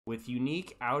With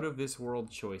unique,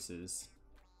 out-of-this-world choices.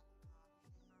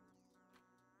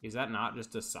 Is that not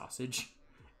just a sausage?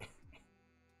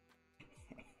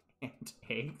 And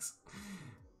eggs?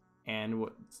 And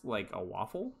what's like a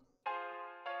waffle?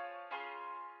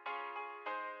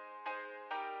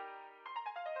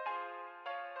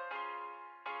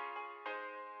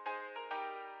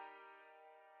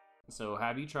 So,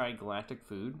 have you tried Galactic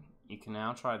food? You can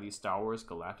now try these Star Wars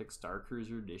Galactic Star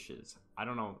Cruiser dishes. I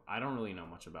don't know. I don't really know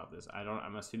much about this.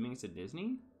 I'm assuming it's a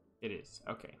Disney? It is.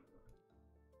 Okay.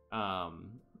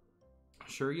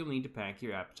 Sure, you'll need to pack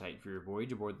your appetite for your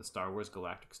voyage aboard the Star Wars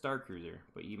Galactic Star Cruiser,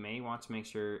 but you may want to make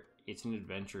sure it's an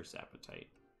adventurous appetite.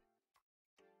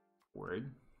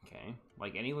 Word. Okay.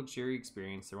 Like any luxury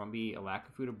experience, there won't be a lack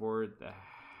of food aboard the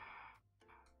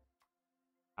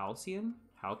Halcyon?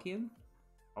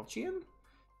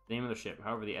 The name of the ship.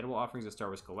 However, the edible offerings of Star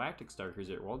Wars Galactic Star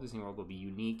Cruiser at Walt Disney World will be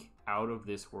unique,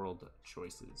 out-of-this-world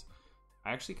choices.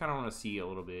 I actually kind of want to see a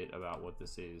little bit about what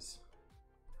this is.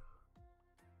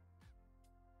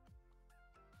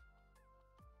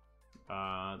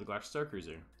 The Galactic Star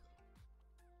Cruiser.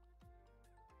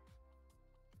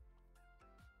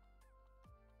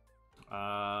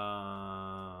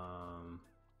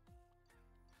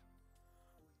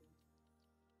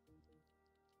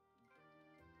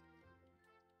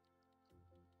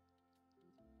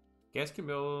 Guests can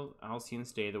build Halcyon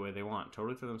stay the way they want,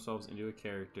 totally throw themselves into a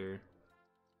character,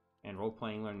 and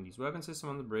role-playing, learning to use weapon system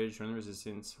on the bridge, join the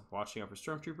resistance, watching out for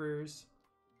stormtroopers.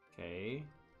 Okay.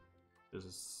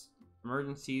 There's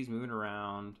emergencies, moving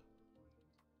around.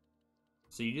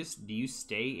 So do you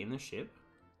stay in the ship?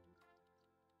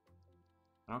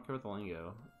 I don't care about the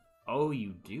lingo. Oh,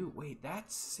 you do? Wait,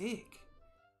 that's sick.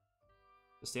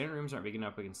 The standard rooms aren't big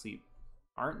enough, but can sleep.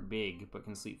 Aren't big, but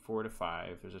can sleep 4 to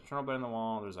 5. There's a turtle bed on the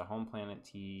wall. There's a home planet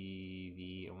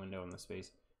TV, a window in the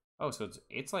space. Oh, so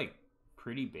it's like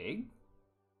pretty big.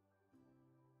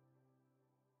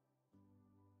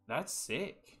 That's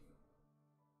sick.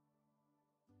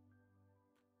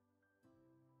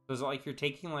 So is it like you're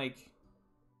taking like...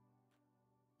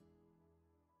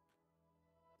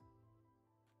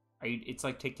 It's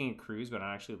like taking a cruise, but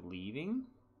not actually leaving?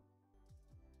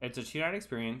 It's a 2-night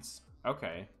experience.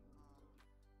 Okay.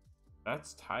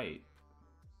 That's tight.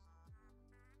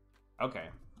 Okay.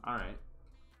 Alright.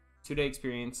 2-day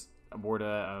experience aboard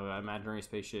a imaginary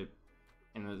spaceship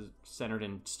centered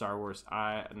in Star Wars.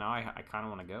 I kind of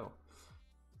want to go.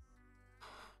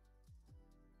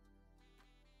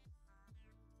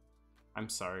 I'm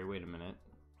sorry, wait a minute.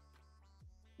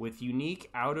 With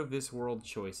unique, out-of-this-world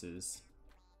choices.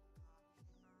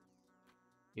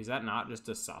 Is that not just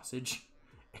a sausage?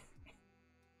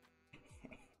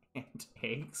 And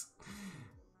eggs?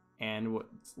 And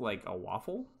what's like a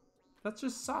waffle? That's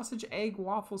just sausage, egg,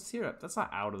 waffle, syrup. That's not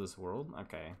out of this world.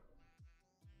 Okay.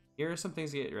 Here are some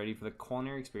things to get ready for the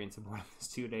culinary experience aboard this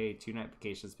 2-day, 2-night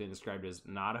vacation that's been described as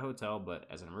not a hotel, but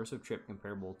as an immersive trip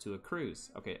comparable to a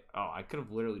cruise. Okay, oh, I could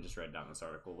have literally just read down this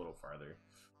article a little farther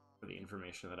for the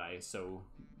information that I so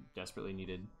desperately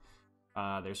needed.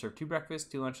 They're served 2 breakfasts,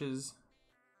 2 lunches.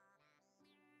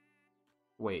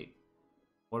 Wait,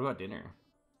 what about dinner?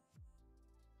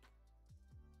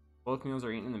 Both meals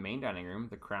are eaten in the main dining room,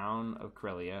 the Crown of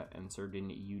Corellia, and served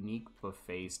in unique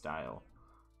buffet style.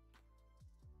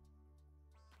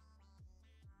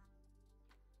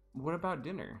 What about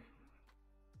dinner?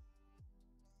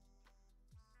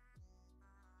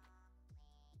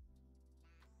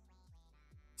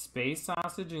 Space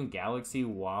sausage and galaxy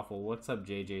waffle. What's up,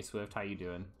 JJ Swift? How you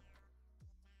doing?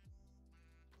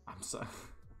 I'm sorry.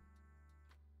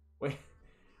 Wait.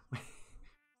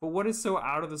 But what is so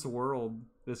out of this world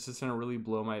that's just gonna really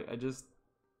blow my...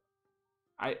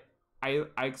 I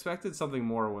expected something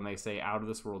more when they say out of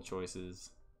this world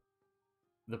choices.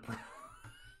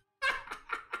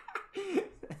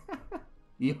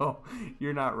 Yo,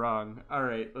 you're not wrong.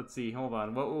 Alright, let's see. Hold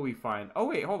on. What will we find? Oh,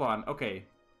 wait, hold on. Okay.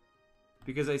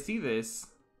 Because I see this.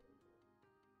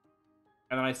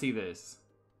 And then I see this.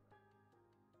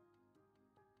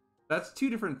 That's 2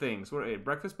 different things. What?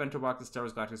 Breakfast, bento boxes, Star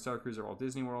Wars Galactic Star Cruiser, Walt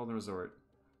Disney World and Resort.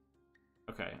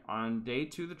 Okay, on day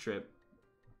 2 of the trip,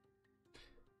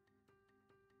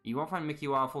 you won't find Mickey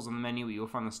waffles on the menu, but you'll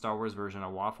find the Star Wars version, a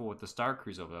waffle with the Star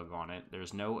Cruiser logo on it.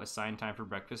 There's no assigned time for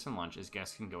breakfast and lunch, as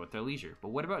guests can go at their leisure.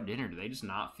 But what about dinner? Do they just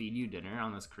not feed you dinner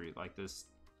on this cruise, like this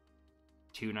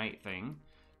 2-night thing?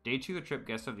 Day 2 of the trip,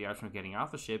 guests have the option of getting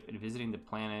off the ship and visiting the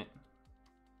planet.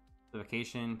 The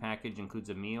vacation package includes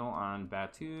a meal on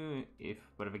Batuu,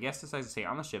 but if a guest decides to stay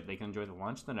on the ship, they can enjoy the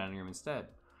lunch in the dining room instead.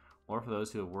 Or for those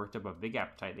who have worked up a big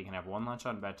appetite, they can have 1 lunch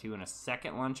on Batuu and a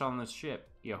 2nd lunch on the ship.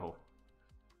 Yo.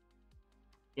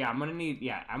 Yeah, I'm gonna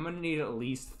need at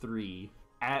least 3.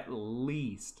 At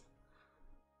least.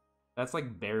 That's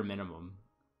like bare minimum.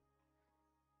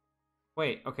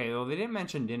 Wait, okay, well they didn't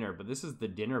mention dinner, but this is the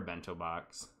dinner bento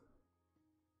box.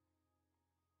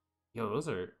 Yo, those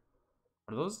are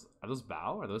those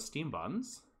bao? Are those steamed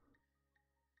buns?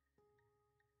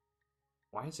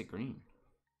 Why is it green?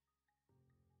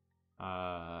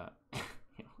 For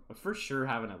sure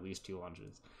having at least 2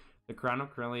 lunches. The Crown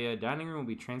of Corellia dining room will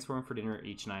be transformed for dinner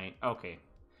each night. Okay.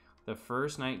 The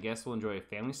first night, guests will enjoy a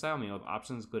family-style meal with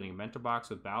options including a bento box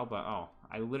with bao bun. Oh,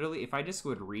 I literally, if I just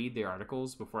would read the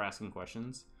articles before asking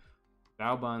questions,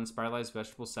 bao bun, spiralized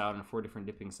vegetable salad, and 4 different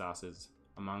dipping sauces.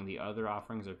 Among the other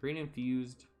offerings are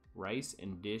green-infused rice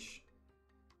and dish.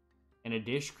 And a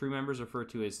dish crew members refer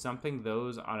to as something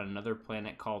those on another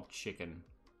planet called chicken.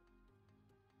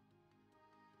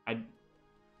 I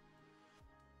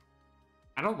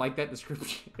don't like that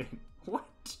description.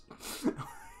 What?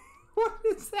 What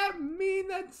does that mean?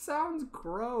 That sounds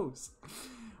gross.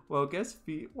 Well, guest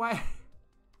feast. Why?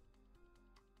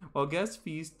 While guests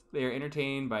feast, they are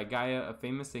entertained by Gaia, a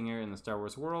famous singer in the Star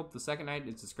Wars world. The second night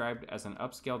is described as an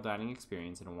upscale dining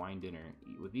experience and a wine dinner.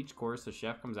 With each course, the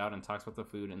chef comes out and talks about the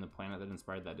food and the planet that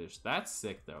inspired that dish. That's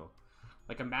sick, though.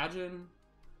 Like, imagine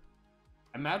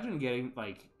getting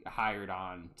like hired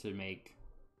on to make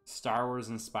Star Wars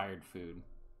inspired food.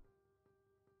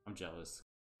 I'm jealous.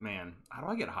 Man, how do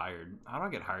I get hired? How do I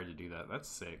get hired to do that? That's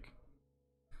sick.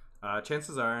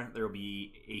 Chances are there will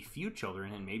be a few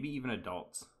children and maybe even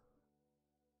adults.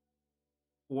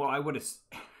 Well, I would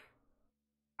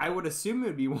assume it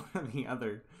would be one or the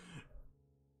other.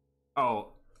 Oh.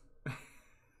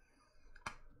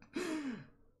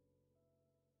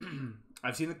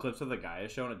 I've seen the clips of the Gaia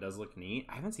show and it does look neat.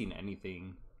 I haven't seen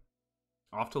anything.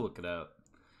 I'll have to look it up.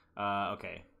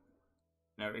 Okay.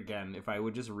 Now, again, if I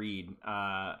would just read,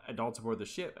 adults aboard the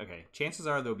ship. Okay, chances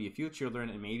are there will be a few children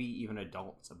and maybe even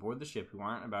adults aboard the ship who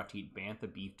aren't about to eat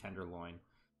bantha beef tenderloin,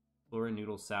 flora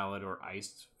noodle salad, or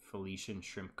iced Felician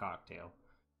shrimp cocktail.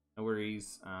 No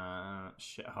worries.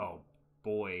 Oh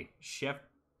boy, Chef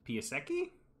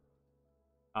Piasecki?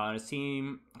 His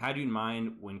team had you in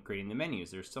mind when creating the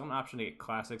menus. There's still an option to get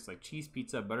classics like cheese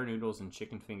pizza, butter noodles, and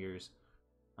chicken fingers.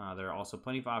 There are also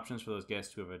plenty of options for those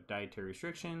guests who have a dietary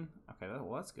restriction. Okay,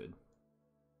 well, that's good.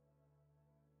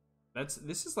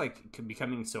 This is like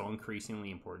becoming so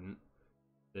increasingly important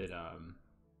that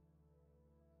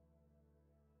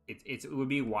it would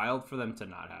be wild for them to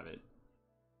not have it.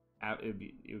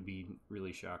 It would be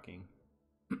really shocking.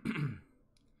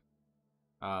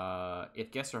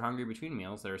 If guests are hungry between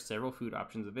meals, there are several food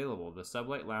options available. The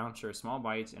Sublight Lounge shares small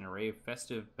bites and an array of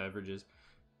festive beverages.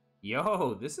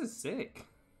 Yo, this is sick.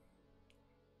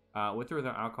 With or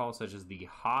without alcohol, such as the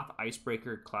Hoth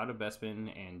Icebreaker, Cloud of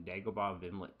Bespin, and Dagobah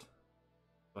Vimlet.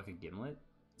 Like a gimlet?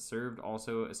 Servers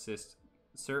also assist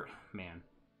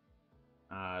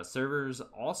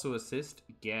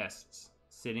guests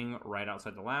sitting right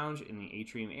outside the lounge in the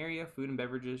atrium area. Food and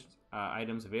beverages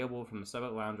items available from the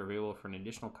Sublight Lounge are available for an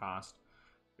additional cost.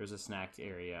 There's a snacks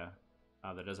area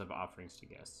that does have offerings to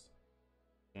guests.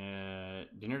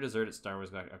 Dinner dessert at Star Wars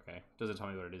Galactic. Okay, doesn't tell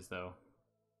me what it is though.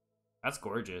 That's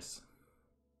gorgeous.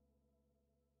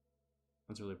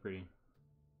 That's really pretty.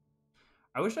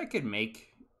 I wish I could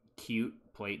make cute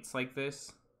plates like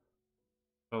this.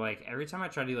 But like every time I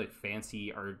try to do like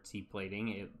fancy artsy plating,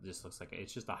 it just looks like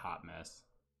it's just a hot mess.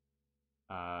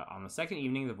 On the second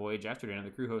evening of the voyage after dinner, the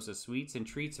crew hosts a sweets and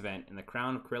treats event in the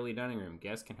Crown of Corellia dining room.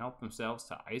 Guests can help themselves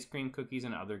to ice cream, cookies,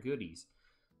 and other goodies.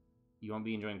 You won't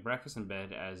be enjoying breakfast in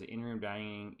bed as in-room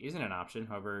dining isn't an option.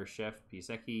 However, Chef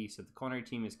Piasecki said the culinary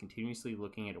team is continuously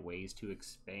looking at ways to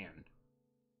expand.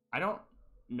 I don't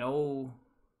know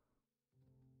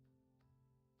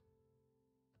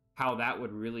how that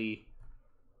would really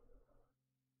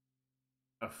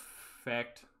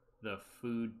affect the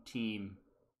food team.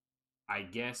 I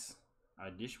guess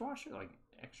a dishwasher, like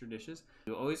extra dishes.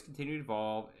 It will always continue to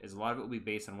evolve as a lot of it will be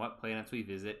based on what planets we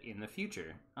visit in the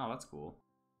future. Oh, that's cool.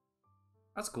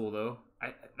 That's cool though.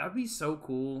 That'd be so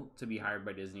cool to be hired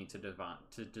by Disney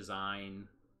to design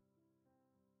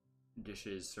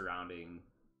dishes surrounding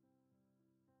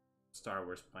Star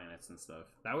Wars planets and stuff.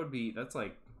 That's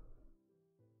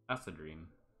the dream.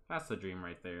 That's the dream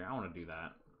right there. I want to do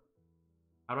that.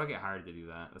 How do I get hired to do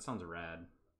that? That sounds rad.